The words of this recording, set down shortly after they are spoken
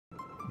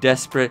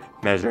desperate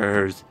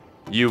measures,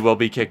 you will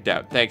be kicked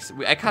out. Thanks.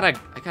 I kind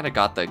of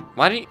got the.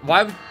 Why?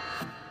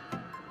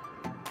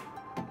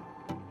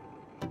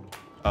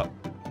 Oh.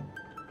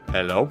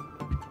 Hello.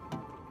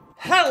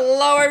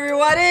 Hello,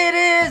 everyone. It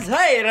is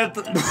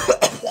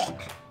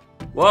HaterTots.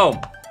 Whoa.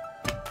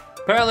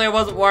 Apparently, I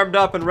wasn't warmed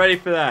up and ready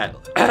for that.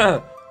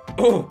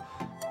 Ooh.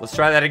 Let's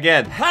try that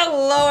again.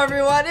 Hello,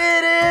 everyone.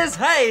 It is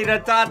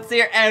HaterTots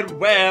here, and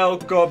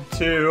welcome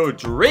to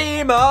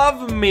Dream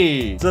of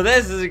Me. So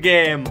this is a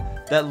game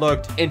that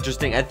looked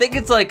interesting. I think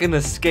it's like an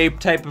escape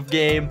type of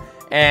game,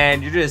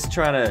 and you're just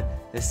trying to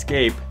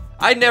escape.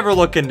 I never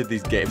look into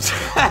these games.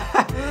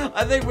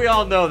 I think we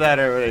all know that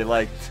already.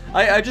 Like,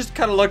 I just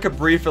kind of look at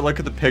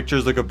the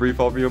pictures, look a brief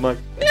overview. I'm like,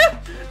 yeah,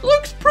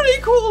 looks pretty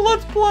cool.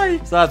 Let's play.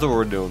 So that's what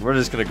we're doing. We're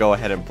just gonna go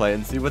ahead and play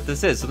and see what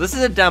this is. So this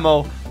is a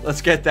demo.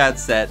 Let's get that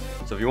set.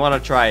 So if you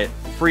want to try it,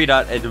 free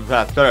on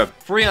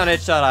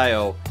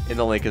itch.io in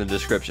the link in the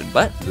description.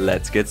 But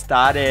let's get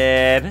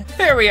started.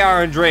 Here we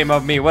are in Dream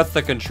of Me. What's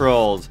the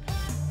controls?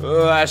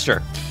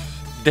 Sure.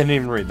 Didn't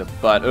even read them,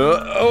 but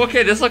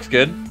okay, this looks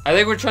good. I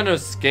think we're trying to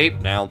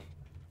escape now.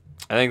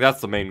 I think that's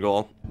the main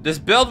goal. This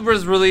build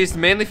was released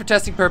mainly for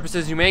testing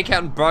purposes. You may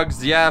encounter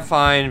bugs. Yeah,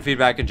 fine.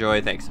 Feedback,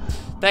 enjoy. Thanks.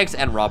 Thanks,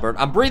 and Robert.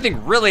 I'm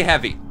breathing really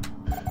heavy.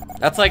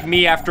 That's like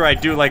me after I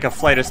do like a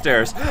flight of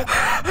stairs.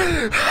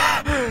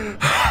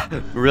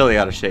 Really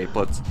out of shape.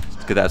 Let's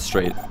get that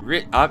straight.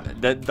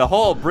 The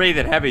whole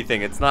breathing heavy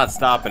thing, it's not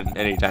stopping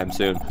anytime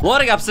soon.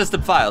 Loading up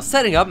system files.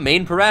 Setting up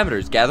main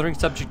parameters. Gathering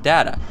subject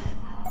data.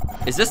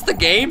 Is this the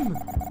game?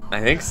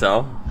 I think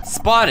so.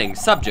 Spawning,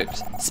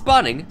 subject.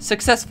 Spawning,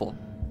 successful.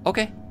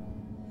 Okay.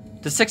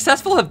 Does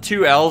successful have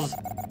 2 L's?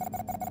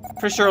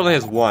 Pretty sure it only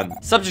has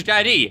 1. Subject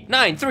ID,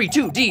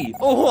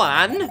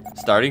 932D1.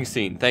 Starting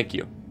scene, thank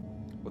you.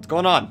 What's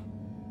going on?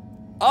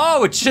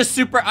 Oh, it's just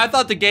super, I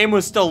thought the game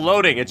was still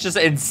loading. It's just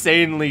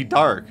insanely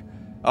dark.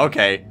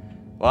 Okay.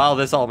 Well,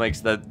 this all makes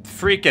the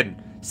freaking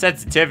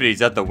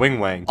sensitivities at the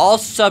wing-wang. All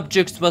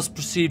subjects must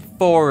proceed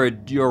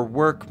forward. Your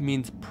work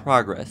means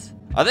progress.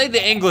 I think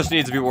the English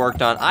needs to be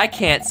worked on. I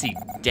can't see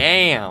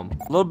damn.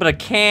 A little bit of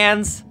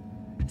cans.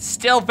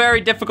 Still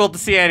very difficult to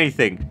see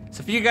anything.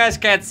 So if you guys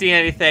can't see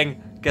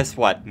anything, guess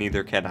what?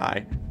 Neither can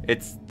I.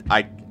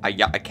 I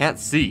can't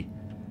see.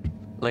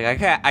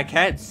 Like I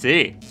can't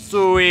see.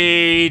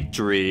 Sweet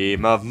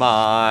dream of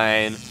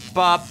mine.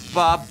 Ba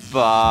ba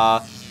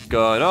ba.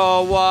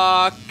 Gonna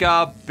walk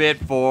a bit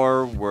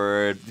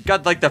forward.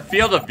 God, like the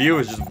field of view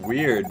is just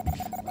weird.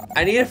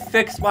 I need to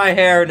fix my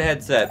hair and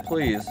headset,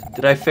 please.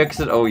 Did I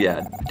fix it? Oh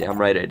yeah, damn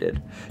right I did.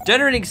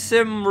 Generating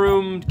sim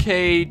room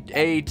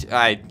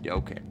K8,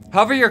 okay.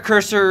 Hover your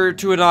cursor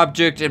to an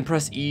object and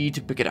press E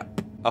to pick it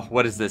up. Oh,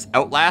 what is this,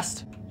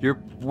 Outlast?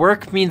 Your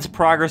work means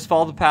progress,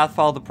 follow the path,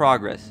 follow the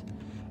progress.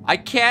 I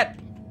can't,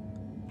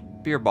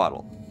 beer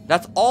bottle.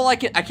 That's all I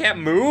can't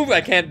move,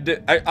 I can't do,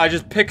 I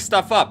just pick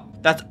stuff up.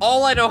 That's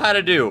all I know how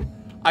to do.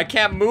 I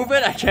can't move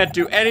it, I can't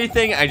do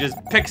anything, I just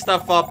pick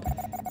stuff up,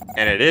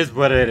 and it is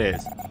what it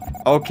is.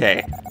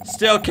 Okay,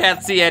 still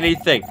can't see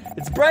anything.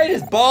 It's bright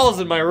as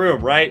balls in my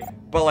room, right?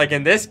 But like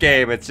in this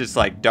game, it's just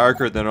like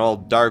darker than all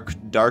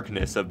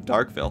darkness of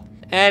Darkville.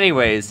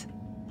 Anyways, is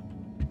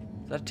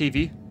that a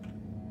TV?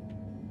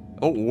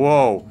 Oh,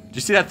 whoa. Did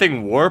you see that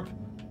thing warp?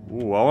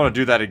 Ooh, I want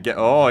to do that again.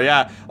 Oh,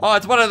 yeah. Oh,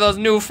 it's one of those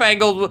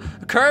newfangled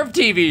curved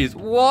TVs.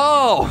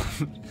 Whoa.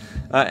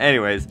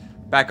 Anyways,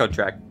 back on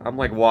track. I'm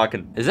like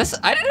walking. Is this,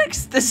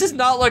 this is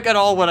not like at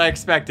all what I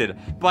expected,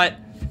 but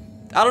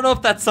I don't know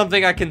if that's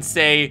something I can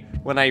say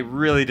when I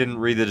really didn't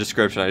read the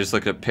description. I just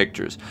looked at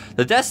pictures.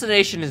 The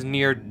destination is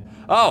near,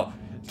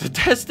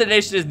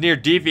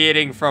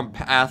 deviating from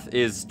path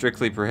is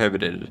strictly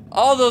prohibited.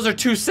 All those are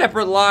 2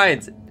 separate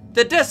lines.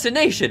 The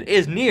destination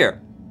is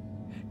near.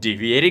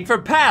 Deviating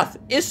from path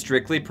is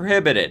strictly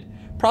prohibited.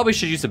 Probably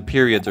should use some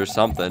periods or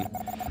something.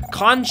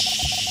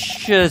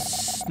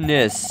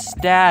 Consciousness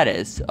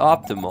status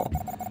optimal.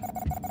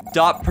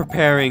 Dot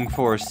preparing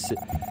for.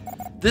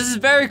 This is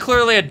very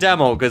clearly a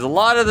demo because a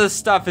lot of this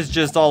stuff is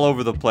just all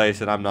over the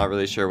place and I'm not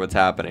really sure what's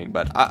happening.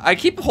 But I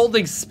keep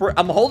holding,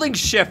 I'm holding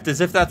shift as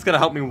if that's gonna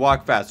help me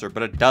walk faster,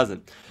 but it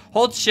doesn't.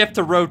 Hold shift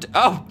to rotate,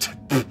 oh,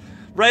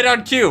 right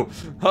on cue.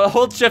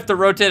 Hold shift to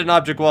rotate an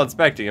object while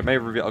inspecting. It may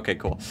reveal, okay,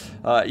 cool.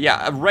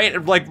 Yeah,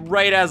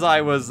 right as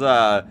I was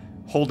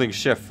holding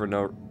shift for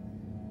no,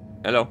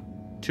 hello.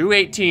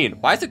 218,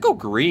 why does it go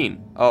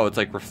green? Oh, it's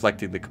like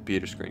reflecting the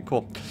computer screen,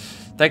 cool.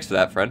 Thanks for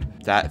that, friend.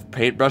 That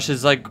paintbrush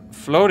is like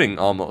floating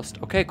almost.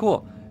 Okay,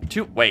 cool.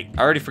 Wait,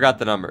 I already forgot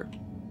the number.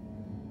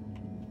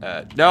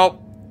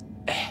 No.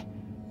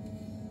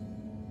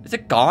 Is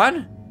it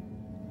gone?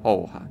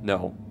 Oh,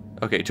 no.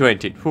 Okay,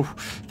 218. Whew,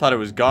 thought it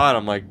was gone.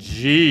 I'm like,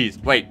 geez.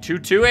 Wait,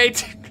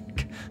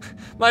 228?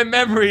 My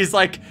memory is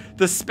like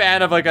the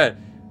span of like a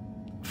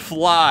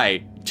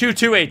fly.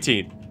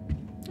 218.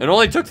 It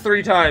only took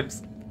 3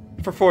 times.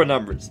 For 4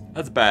 numbers.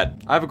 That's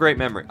bad. I have a great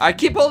memory. I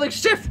keep holding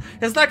shift.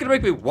 It's not gonna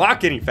make me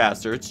walk any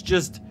faster. It's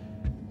just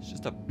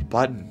a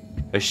button.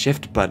 A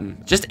shift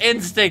button. Just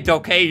instinct,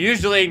 okay?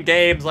 Usually in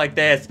games like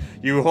this,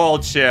 you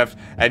hold shift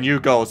and you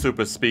go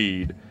super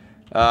speed.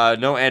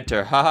 No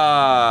enter.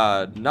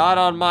 Haha. Not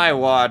on my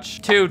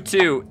watch.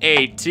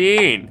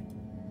 2218.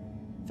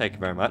 Thank you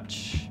very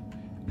much.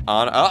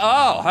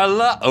 Oh,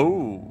 hello.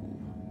 Oh.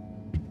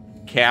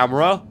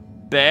 Camera.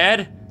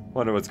 Bed.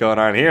 Wonder what's going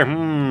on here.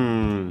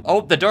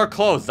 Oh, the door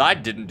closed. I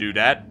didn't do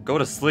that. Go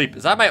to sleep.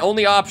 Is that my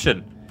only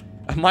option?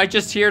 Am I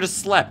just here to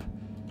sleep?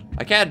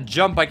 I can't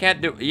jump. I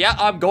can't do. Yeah,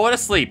 I'm going to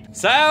sleep.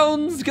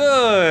 Sounds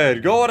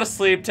good. Going to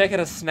sleep.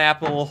 Taking a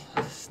snapple.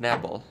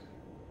 Snapple.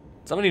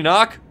 Somebody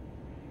knock?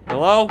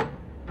 Hello?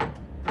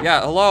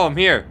 Yeah, hello. I'm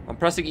here. I'm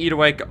pressing E to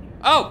wake up.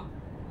 Oh!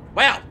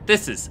 Wow,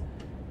 this is...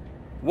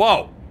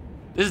 Whoa.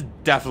 This is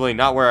definitely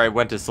not where I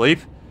went to sleep.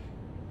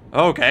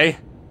 Okay.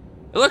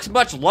 It looks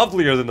much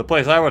lovelier than the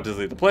place I went to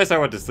sleep. The place I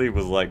went to sleep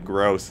was like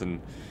gross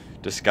and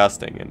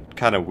disgusting and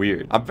kind of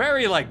weird. I'm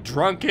very like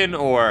drunken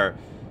or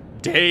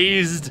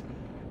dazed.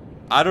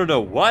 I don't know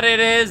what it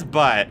is,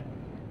 but...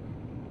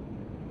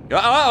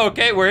 Oh,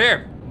 okay, we're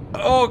here.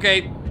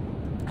 Okay.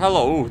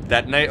 Hello,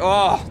 that night.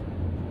 Oh.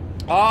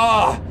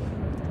 Oh.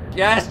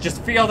 Yes,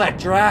 just feel that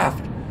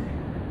draft.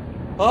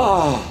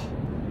 Oh.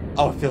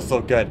 Oh, it feels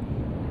so good.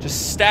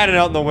 Just standing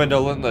out in the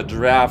window, letting the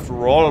draft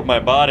roll up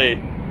my body.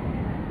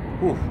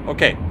 Whew.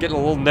 Okay, getting a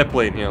little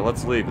nipply in here.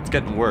 Let's leave. It's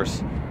getting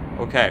worse.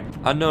 Okay.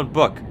 Unknown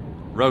book.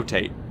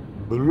 Rotate.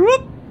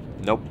 Bloop.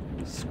 Nope.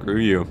 Screw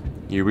you.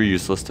 You were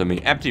useless to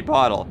me. Empty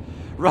bottle.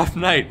 Rough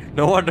night.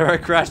 No wonder I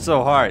crashed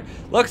so hard.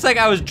 Looks like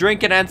I was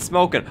drinking and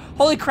smoking.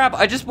 Holy crap,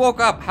 I just woke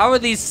up. How are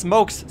these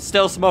smokes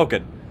still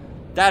smoking?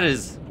 That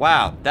is,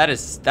 wow, that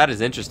is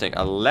interesting.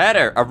 A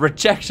letter, a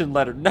rejection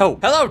letter. No.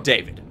 Hello,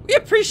 David. We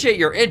appreciate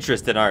your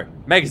interest in our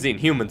magazine,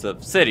 Humans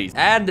of Cities,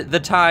 and the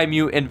time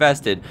you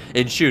invested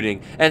in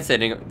shooting and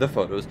sending the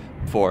photos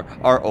for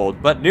our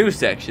old but new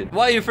section.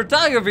 While your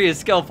photography is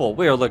skillful,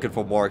 we are looking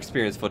for more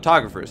experienced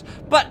photographers,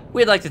 but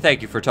we'd like to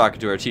thank you for talking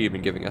to our team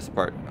and giving us a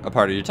part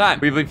of your time.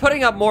 We'll be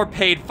putting up more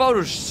paid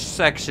photo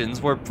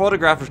sections where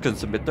photographers can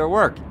submit their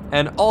work,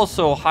 and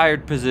also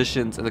hired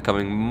positions in the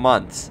coming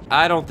months.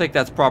 I don't think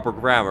that's proper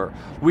grammar.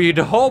 We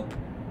hope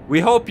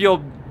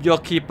you'll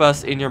keep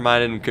us in your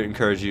mind and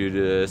encourage you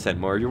to send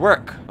more of your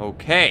work.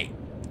 Okay.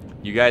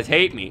 You guys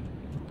hate me.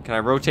 Can I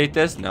rotate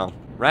this? No.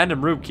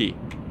 Random room key.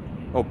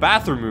 Oh,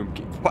 bathroom room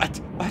key.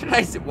 What? How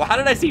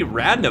did I see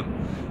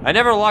random? I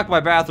never locked my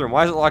bathroom.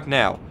 Why is it locked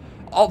now?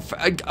 Oh,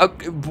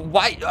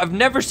 why? I've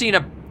never seen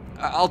a...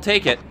 I'll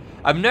take it.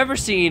 I've never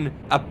seen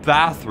a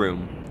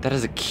bathroom that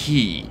has a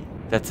key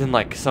that's in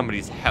like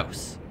somebody's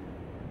house.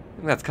 I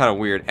think that's kind of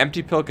weird.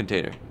 Empty pill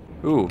container.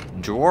 Ooh,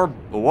 drawer.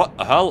 What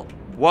the hell?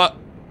 What?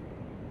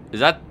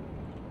 Is that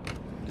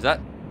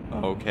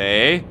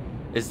okay?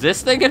 Is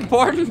this thing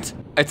important?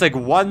 It's like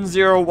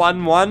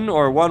 1011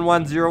 or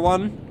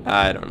 1101.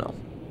 I don't know.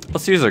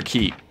 Let's use our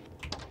key.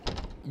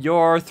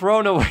 Your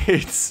throne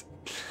awaits.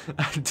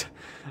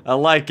 I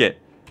like it.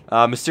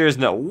 Mysterious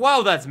note.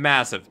 Whoa, that's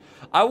massive.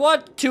 I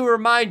want to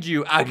remind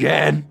you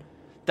again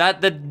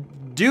that the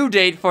due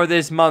date for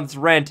this month's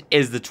rent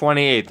is the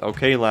 28th.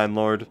 Okay,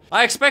 landlord.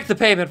 I expect the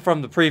payment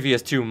from the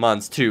previous 2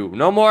 months too.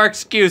 No more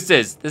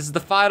excuses. This is the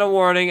final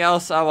warning,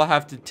 else I will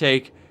have to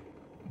take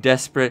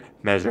desperate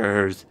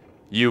measures.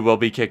 You will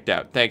be kicked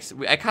out. Thanks.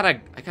 I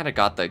kind of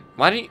got the...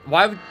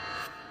 Why would...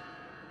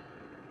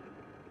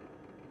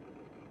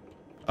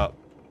 Oh.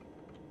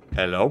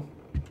 Hello?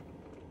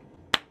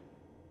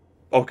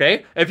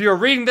 Okay. If you're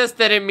reading this,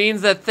 then it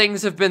means that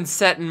things have been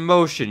set in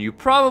motion. You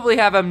probably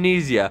have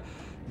amnesia.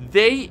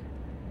 They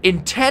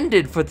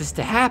intended for this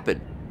to happen.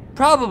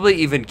 Probably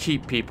even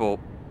keep people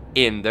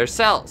in their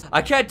cells.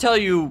 I can't tell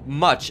you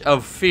much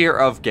of fear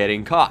of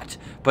getting caught,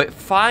 but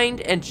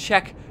find and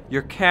check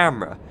your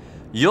camera.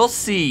 You'll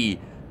see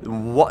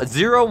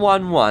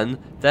 011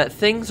 that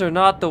things are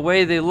not the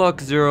way they look.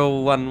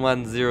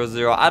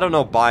 01100. I don't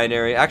know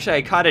binary. Actually,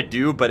 I kind of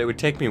do, but it would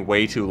take me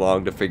way too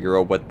long to figure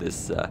out what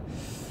this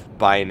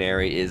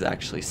binary is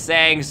actually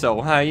saying.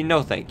 So,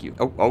 thank you.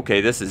 Oh,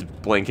 okay, this is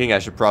blinking. I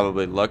should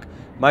probably look.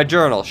 My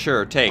journal,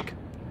 sure, take.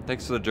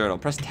 Thanks for the journal.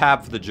 Press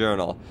tab for the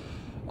journal.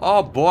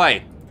 Oh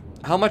boy.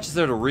 How much is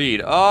there to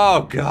read?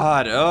 Oh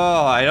god.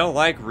 Oh, I don't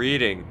like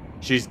reading.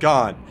 She's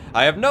gone.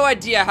 I have no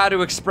idea how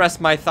to express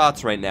my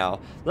thoughts right now.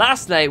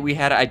 Last night we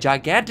had a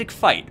gigantic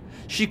fight.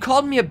 She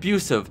called me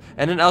abusive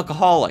and an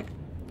alcoholic.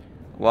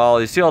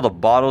 Well, you see all the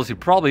bottles? He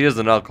probably is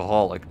an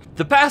alcoholic.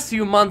 The past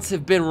few months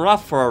have been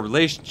rough for our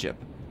relationship.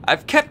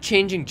 I've kept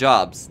changing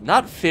jobs,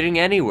 not fitting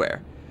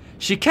anywhere.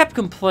 She kept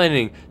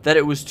complaining that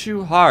it was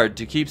too hard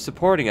to keep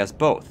supporting us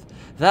both.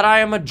 That I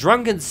am a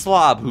drunken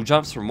slob who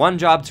jumps from one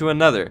job to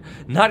another,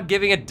 not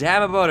giving a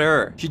damn about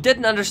her. She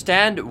didn't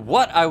understand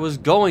what I was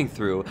going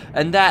through,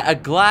 and that a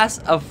glass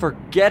of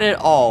forget it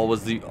all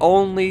was the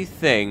only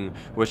thing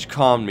which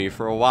calmed me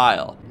for a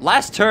while.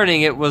 Last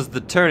turning, it was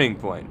the turning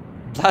point.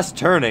 Last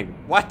turning?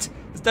 What?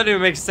 This doesn't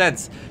even make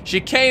sense. She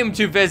came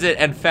to visit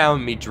and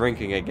found me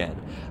drinking again.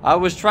 I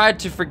was trying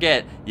to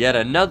forget yet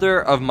another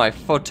of my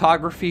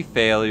photography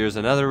failures,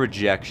 another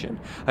rejection.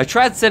 I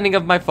tried sending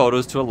of my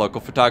photos to a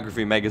local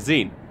photography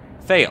magazine.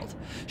 Failed.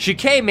 She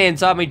came in,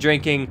 saw me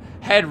drinking,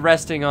 head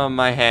resting on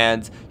my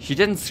hands. She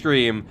didn't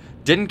scream,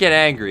 didn't get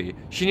angry.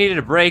 She needed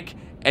a break,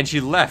 and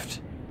she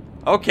left.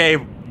 Okay,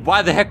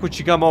 why the heck would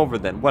she come over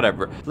then?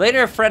 Whatever.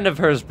 Later, a friend of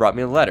hers brought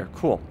me a letter.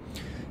 Cool.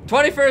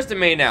 21st of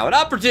May now, an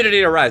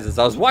opportunity arises.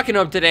 I was walking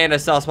home today and I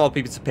saw a small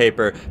piece of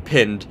paper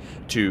pinned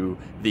to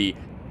the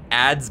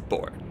ads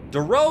board.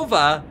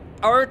 Darova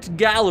Art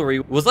Gallery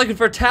was looking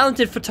for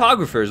talented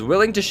photographers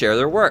willing to share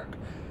their work.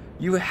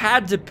 You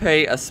had to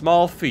pay a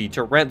small fee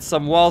to rent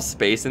some wall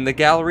space in the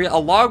gallery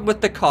along with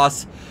the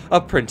costs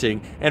of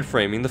printing and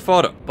framing the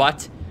photo.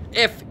 But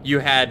if you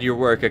had your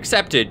work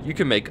accepted, you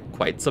can make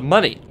quite some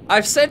money.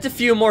 I've sent a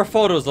few more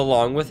photos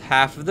along with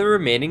half of the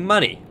remaining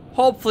money.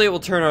 Hopefully it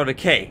will turn out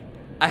okay.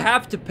 I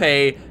have to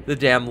pay the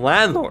damn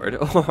landlord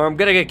or I'm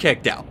gonna get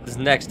kicked out. This is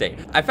the next day.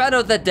 I found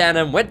out that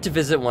Dana went to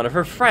visit one of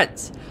her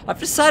friends. I've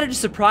decided to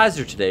surprise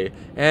her today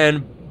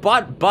and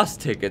bought bus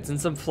tickets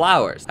and some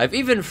flowers. I've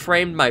even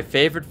framed my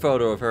favorite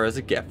photo of her as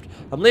a gift.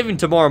 I'm leaving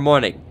tomorrow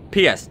morning.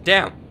 P.S.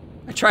 Damn,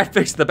 I tried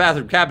fixing the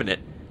bathroom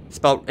cabinet,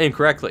 spelled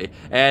incorrectly,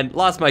 and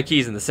lost my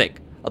keys in the sink.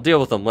 I'll deal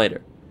with them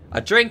later.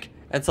 A drink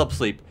and some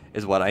sleep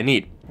is what I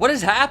need. What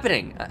is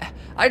happening?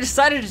 I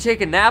decided to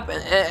take a nap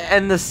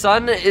and the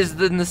sun is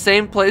in the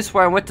same place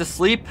where I went to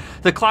sleep.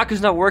 The clock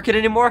is not working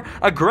anymore.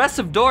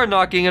 Aggressive door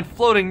knocking and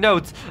floating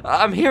notes.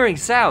 I'm hearing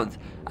sounds.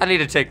 I need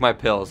to take my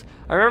pills.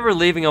 I remember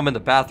leaving them in the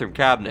bathroom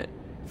cabinet.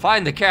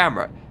 Find the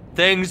camera.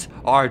 Things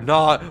are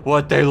not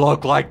what they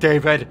look like,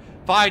 David.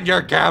 Find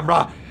your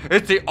camera.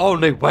 It's the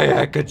only way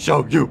I could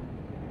show you.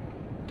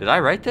 Did I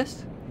write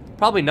this?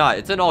 Probably not.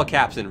 It's in all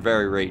caps and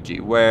very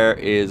ragey. Where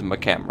is my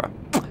camera?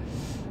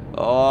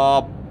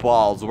 Oh,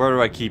 balls. Where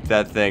do I keep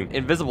that thing?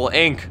 Invisible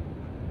ink.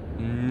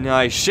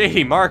 Nice.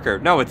 Shady marker.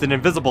 No, it's an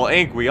invisible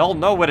ink. We all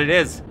know what it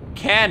is.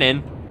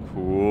 Cannon.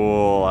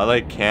 Cool. I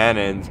like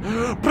cannons.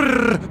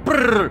 Brr,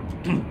 brr.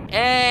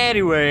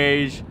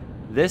 Anyways,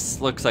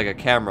 this looks like a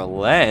camera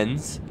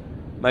lens.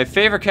 My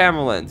favorite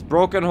camera lens.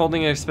 Broken,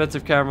 holding an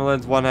expensive camera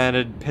lens,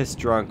 one-handed, pissed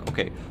drunk.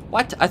 Okay.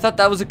 What? I thought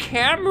that was a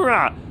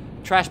camera.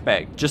 Trash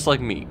bag. Just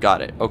like me.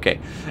 Got it. Okay.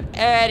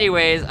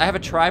 Anyways, I have a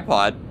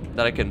tripod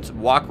that I can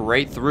walk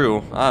right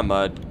through. I'm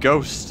a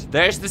ghost.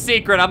 There's the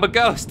secret. I'm a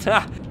ghost.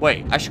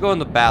 Wait, I should go in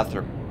the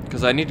bathroom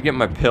because I need to get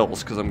my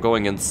pills because I'm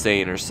going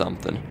insane or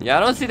something. Yeah, I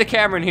don't see the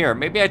camera in here.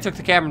 Maybe I took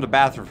the camera in the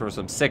bathroom for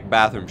some sick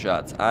bathroom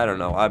shots. I don't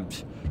know.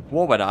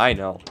 What would I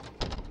know?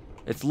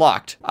 It's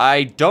locked.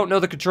 I don't know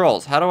the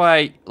controls. How do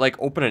I, like,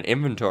 open an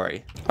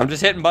inventory? I'm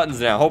just hitting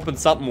buttons now, hoping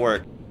something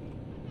works.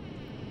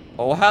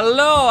 Oh,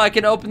 hello. I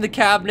can open the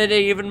cabinet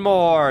even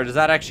more. Does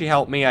that actually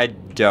help me? I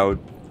don't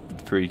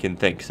freaking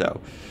think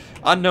so.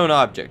 Unknown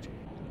object.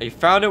 You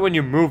found it when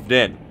you moved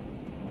in.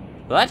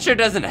 Well, that sure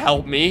doesn't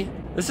help me.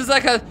 This is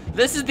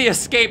the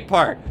escape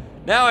part.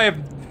 Now I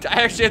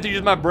actually have to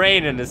use my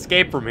brain and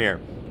escape from here.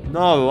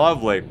 No,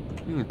 lovely.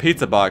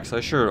 Pizza box.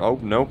 Oh,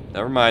 nope.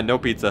 Never mind. No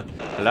pizza.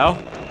 Hello?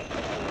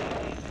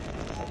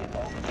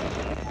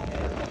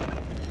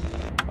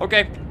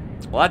 Okay.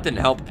 Well, that didn't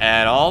help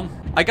at all.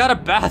 I got a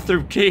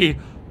bathroom key,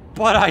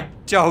 but I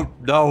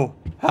don't know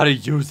how to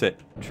use it.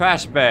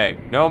 Trash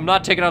bag. No, I'm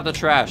not taking out the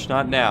trash.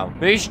 Not now.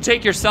 Maybe you should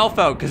take yourself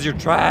out because you're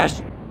trash.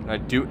 Can I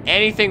do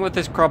anything with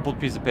this crumpled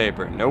piece of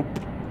paper? Nope.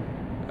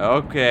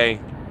 Okay.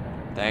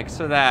 Thanks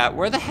for that.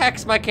 Where the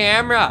heck's my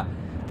camera?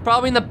 It's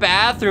probably in the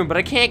bathroom, but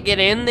I can't get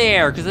in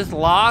there because it's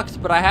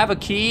locked, but I have a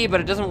key, but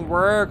it doesn't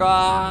work.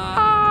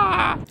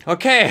 Ah!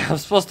 Okay, I'm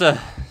supposed to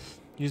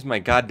use my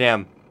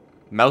goddamn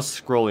mouse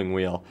scrolling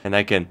wheel, and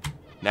I can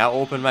now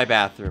open my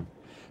bathroom.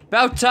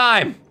 About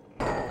time!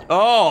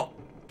 Oh!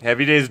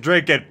 Heavy days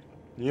drinking.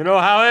 You know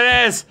how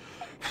it is.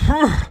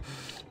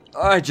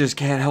 I just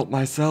can't help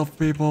myself,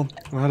 people.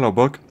 Oh, hello,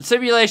 book.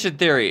 Simulation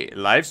theory.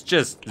 Life's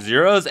just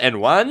zeros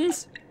and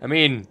ones? I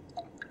mean,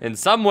 in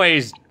some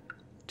ways,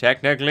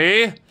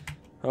 technically.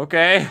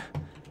 Okay.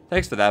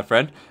 Thanks for that,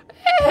 friend.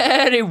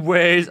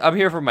 Anyways, I'm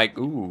here for my...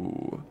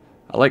 Ooh.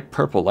 I like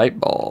purple light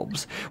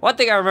bulbs. One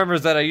thing I remember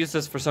is that I used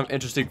this for some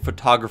interesting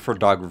photographer.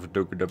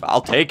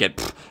 I'll take it.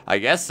 Pfft, I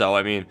guess so.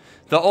 I mean,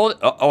 the old...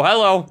 Oh,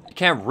 hello. I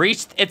can't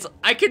reach...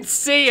 I can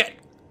see it.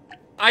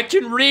 I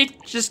can reach...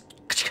 Just...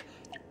 Does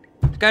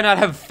guy not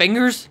have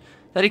fingers?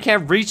 That he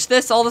can't reach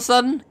this all of a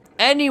sudden?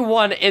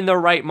 Anyone in their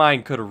right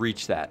mind could have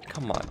reached that.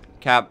 Come on,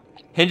 Cap.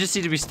 Hinges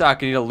seem to be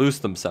stuck. I need to loose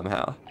them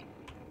somehow.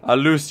 I'll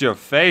loose your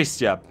face,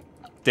 ya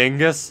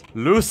dingus.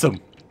 Loose them.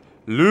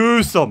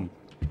 Loose them.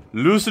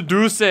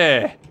 Loose-a-doose.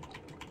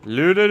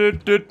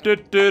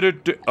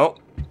 Oh.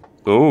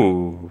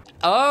 Oh.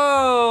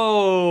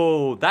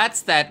 Oh,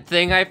 that's that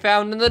thing I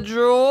found in the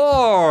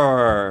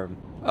drawer.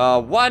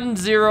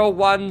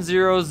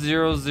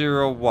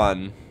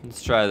 1010001.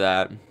 Let's try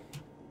that.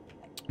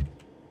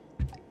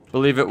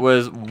 Believe it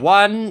was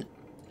 10.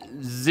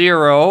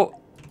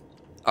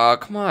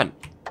 Come on.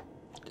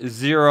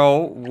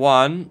 0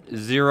 1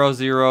 0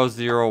 0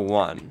 0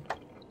 1.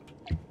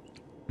 Did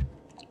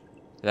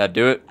that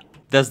do it?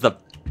 Does the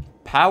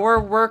power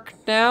work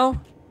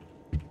now?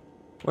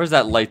 Where's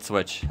that light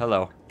switch?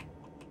 Hello.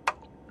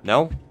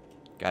 No?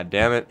 God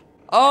damn it.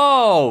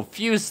 Oh,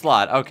 fuse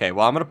slot. Okay,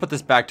 well, I'm gonna put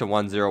this back to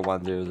 1 0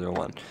 1 0 0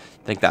 1.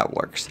 I think that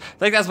works. I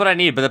think that's what I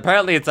need, but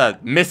apparently it's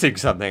missing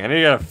something. I need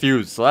to get a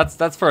fuse, so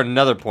that's for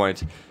another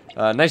point.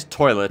 Nice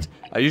toilet.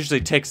 I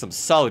usually take some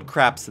solid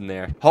craps in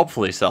there.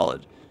 Hopefully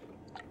solid.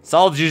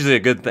 Solid's usually a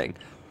good thing.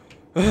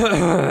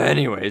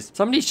 Anyways,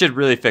 somebody should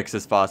really fix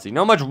this faucet.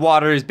 No much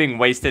water is being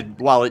wasted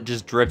while it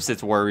just drips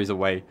its worries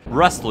away.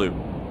 Rust lube.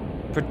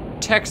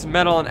 Protects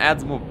metal and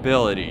adds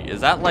mobility.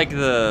 Is that like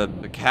the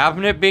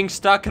cabinet being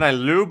stuck? Can I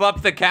lube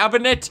up the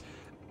cabinet?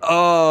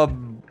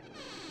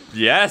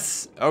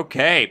 Yes.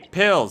 Okay.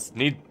 Pills.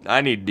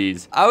 I need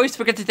these. I always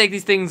forget to take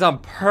these things on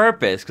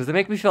purpose because they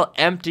make me feel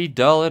empty,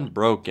 dull, and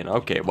broken.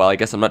 Okay, well, I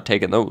guess I'm not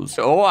taking those.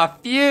 Oh, a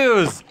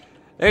fuse.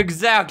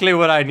 Exactly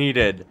what I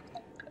needed.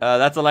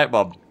 That's a light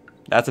bulb.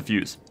 That's a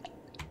fuse.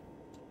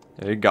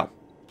 There you go.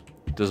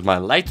 Does my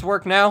lights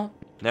work now?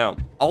 No.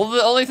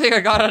 The only thing I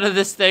got out of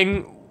this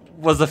thing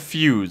was a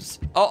fuse.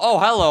 Oh,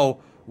 hello.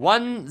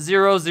 1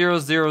 0 0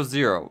 0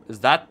 0. Is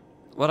that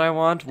what I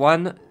want?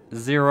 1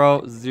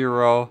 0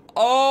 0.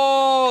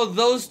 Oh,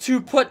 those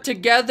two put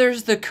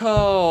together's the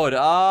code.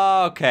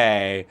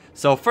 Okay.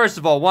 So first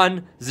of all,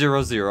 1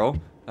 0 0.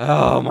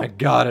 Oh my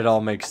god, it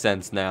all makes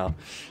sense now.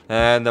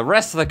 And the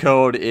rest of the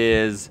code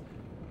is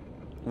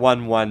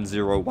 1 1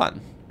 0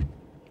 1.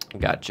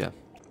 Gotcha.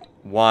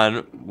 1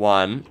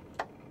 1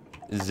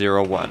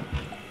 0 1.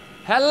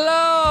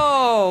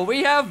 Hello!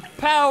 We have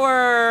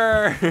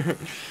power!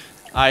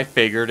 I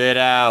figured it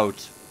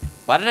out.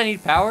 Why did I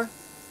need power?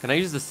 Can I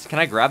use this? Can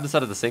I grab this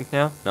out of the sink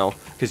now? No,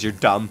 because you're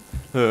dumb.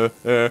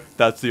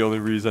 That's the only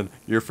reason.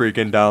 You're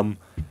freaking dumb.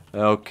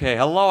 Okay,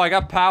 hello, I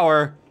got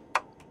power.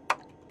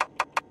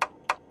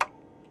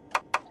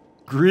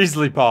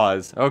 Grizzly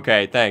paws.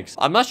 Okay, thanks.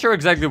 I'm not sure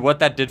exactly what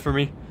that did for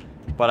me,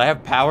 but I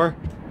have power.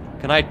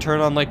 Can I turn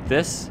on like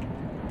this?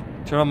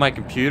 Turn on my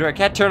computer? I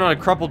can't turn on a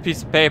crumpled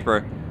piece of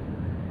paper.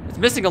 It's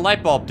missing a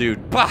light bulb,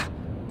 dude. Bah!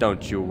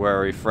 Don't you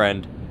worry,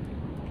 friend.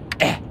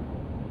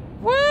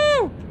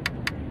 Woo!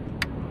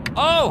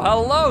 Oh,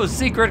 hello,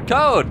 secret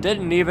code.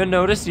 Didn't even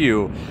notice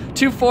you.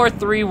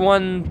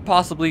 2431,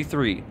 possibly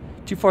 3.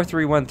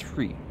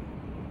 24313.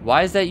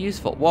 Why is that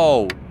useful?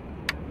 Whoa.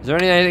 Is there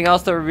anything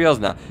else that reveals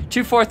now?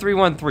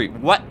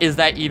 24313. What is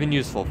that even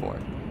useful for?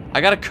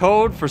 I got a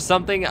code for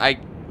something I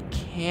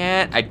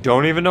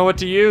don't even know what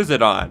to use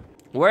it on.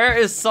 Where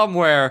is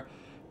somewhere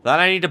that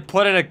I need to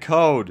put in a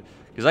code?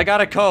 Because I got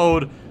a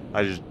code,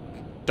 I just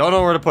don't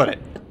know where to put it.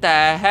 What the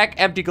heck?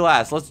 Empty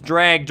glass. Let's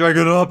drink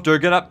it up,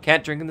 drink it up.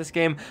 Can't drink in this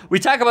game. We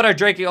talk about our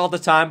drinking all the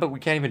time, but we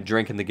can't even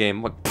drink in the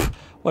game.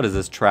 What is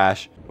this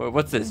trash?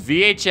 What's this?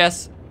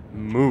 VHS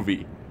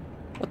movie.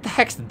 What the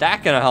heck's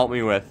that gonna help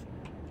me with?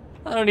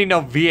 I don't need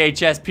no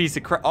VHS piece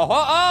of crap.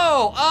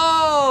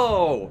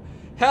 Oh!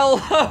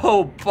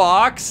 Hello,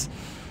 box.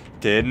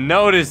 Didn't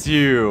notice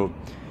you.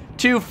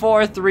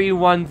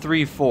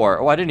 243134.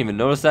 Oh, I didn't even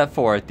notice that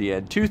 4 at the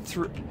end.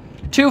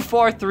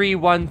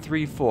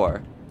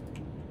 243134.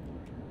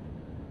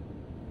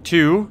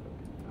 2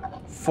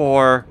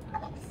 4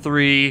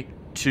 3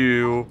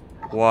 2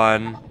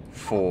 1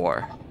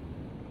 4.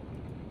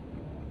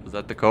 Was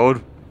that the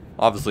code?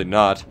 Obviously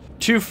not.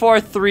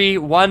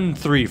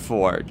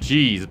 243134.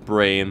 Jeez,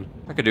 brain.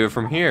 I could do it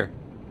from here.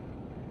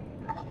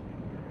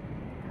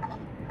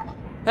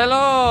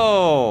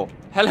 Hello!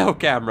 Hello,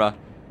 camera.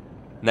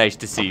 Nice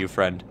to see you,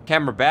 friend.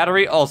 Camera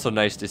battery, also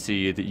nice to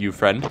see you,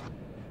 friend.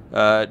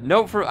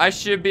 Note for, I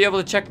should be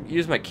able to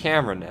use my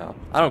camera now.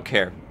 I don't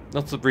care.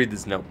 Let's read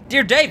this note.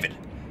 Dear David,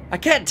 I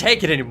can't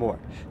take it anymore.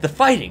 The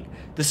fighting,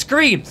 the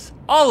screams,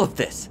 all of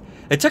this.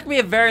 It took me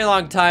a very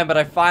long time, but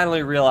I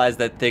finally realized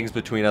that things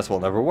between us will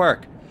never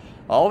work.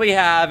 All we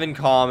have in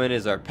common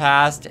is our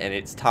past, and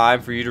it's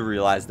time for you to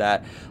realize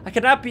that. I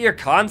cannot be your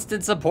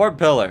constant support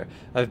pillar.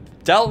 I've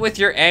dealt with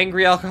your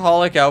angry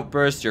alcoholic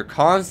outbursts, your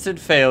constant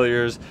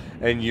failures,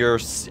 and you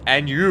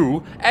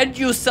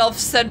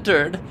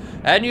self-centered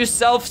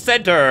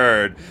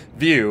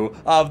view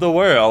of the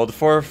world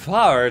for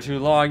far too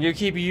long. You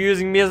keep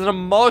using me as an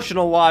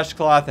emotional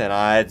washcloth, and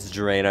it's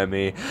draining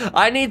me.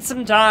 I need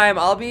some time.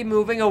 I'll be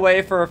moving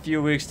away for a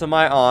few weeks to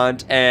my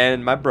aunt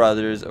and my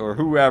brothers, or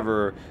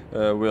whoever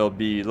will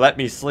let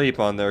me sleep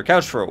on their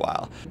couch for a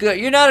while. Good.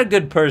 You're not a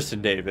good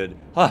person, David.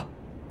 Huh.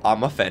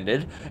 I'm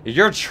offended.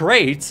 Your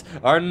traits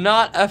are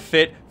not a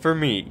fit for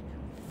me,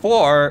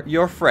 for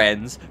your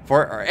friends,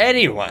 for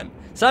anyone.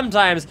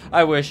 Sometimes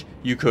I wish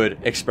you could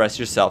express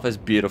yourself as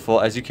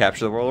beautiful as you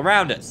capture the world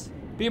around us.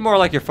 Be more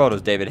like your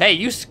photos, David. Hey,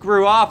 you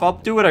screw off. I'll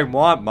do what I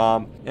want,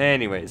 Mom.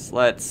 Anyways,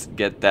 let's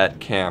get that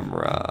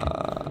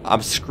camera. I'm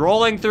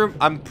scrolling through.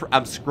 I'm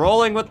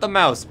scrolling with the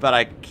mouse, but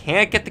I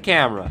can't get the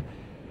camera.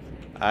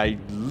 I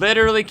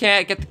literally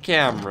can't get the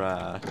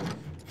camera.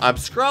 I'm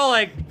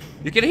scrolling.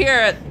 You can hear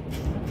it.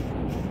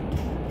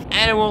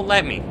 And it won't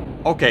let me.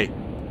 Okay.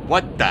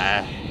 What the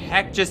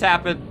heck just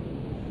happened?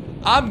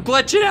 I'm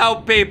glitching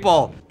out,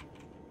 people.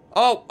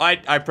 Oh,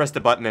 I pressed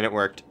the button and it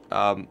worked.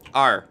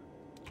 R.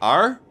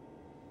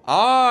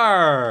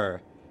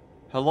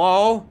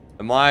 Hello?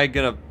 Am I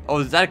gonna, oh,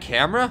 is that a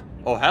camera?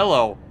 Oh,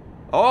 hello.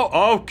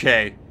 Oh,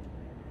 okay.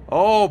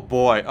 Oh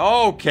boy,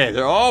 okay.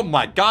 Oh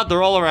my God,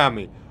 they're all around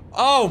me.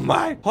 Oh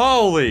my,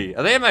 holy.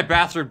 Are they in my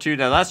bathroom too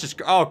now? That's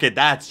just, okay,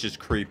 that's just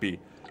creepy.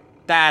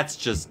 That's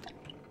just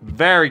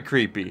very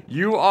creepy.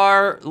 You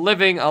are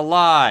living a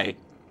lie.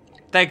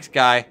 Thanks,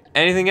 guy.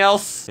 Anything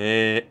else?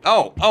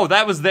 Oh,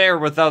 that was there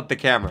without the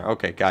camera.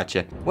 Okay,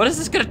 gotcha. What is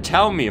this gonna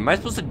tell me? Am I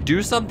supposed to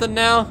do something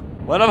now?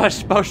 What am I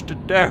supposed to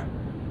do?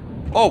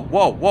 Oh,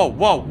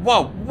 whoa,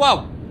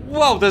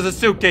 there's a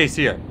suitcase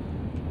here.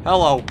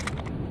 Hello.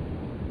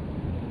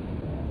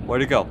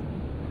 Where'd it go?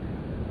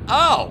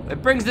 Oh,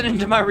 it brings it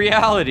into my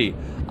reality.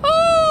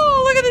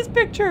 Oh, look at this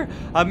picture.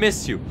 I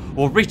miss you.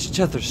 We'll reach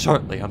each other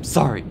shortly. I'm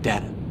sorry,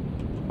 Dana.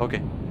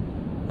 Okay.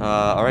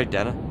 All right,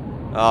 Dana.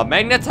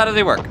 Magnets, how do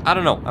they work? I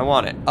don't know. I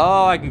want it.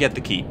 Oh, I can get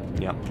the key.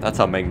 Yeah, that's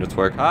how magnets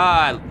work.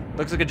 Ah,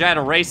 looks like a giant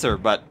eraser,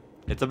 but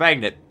it's a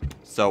magnet.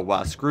 So,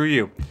 screw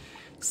you.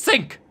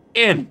 Sink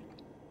in.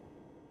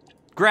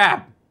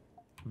 Grab.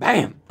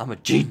 Bam. I'm a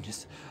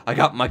genius. I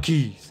got my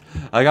keys.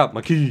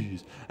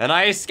 And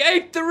I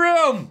escaped the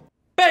room.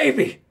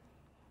 Baby.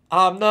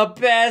 I'm the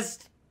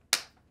best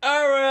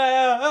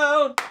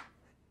around.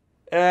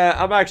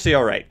 I'm actually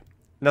all right.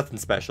 Nothing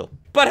special.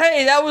 But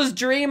hey, that was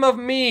Dream of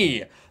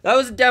Me. That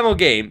was a demo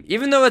game.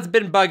 Even though it's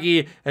been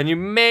buggy and you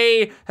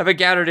may have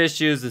encountered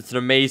issues, it's an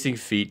amazing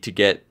feat to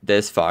get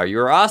this far.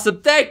 You're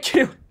awesome. Thank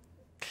you.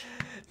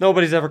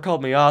 Nobody's ever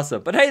called me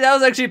awesome. But hey, that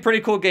was actually a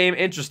pretty cool game.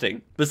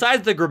 Interesting.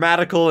 Besides the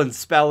grammatical and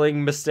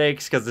spelling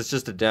mistakes, because it's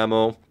just a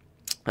demo,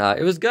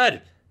 it was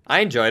good.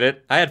 I enjoyed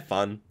it. I had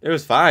fun. It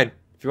was fine.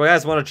 If you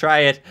guys want to try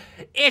it,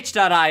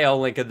 itch.io,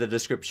 link in the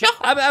description.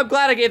 I'm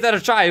glad I gave that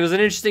a try. It was an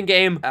interesting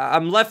game.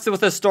 I'm left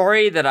with a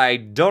story that I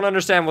don't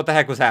understand what the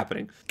heck was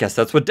happening. Guess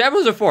that's what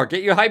demos are for.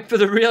 Get you hyped for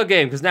the real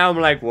game. Because now I'm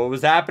like, what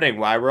was happening?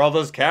 Why were all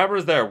those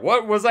cameras there?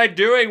 What was I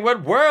doing?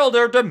 What world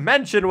or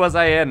dimension was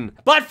I in?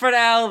 But for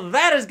now,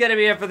 that is going to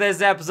be it for this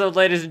episode,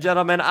 ladies and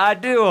gentlemen. I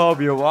do hope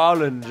you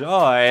all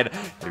enjoyed.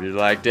 If you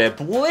liked it,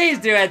 please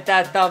do hit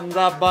that thumbs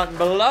up button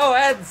below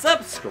and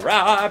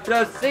subscribe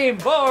to see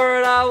more.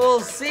 And I will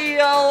see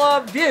all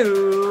of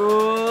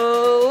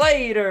you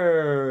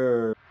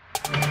later.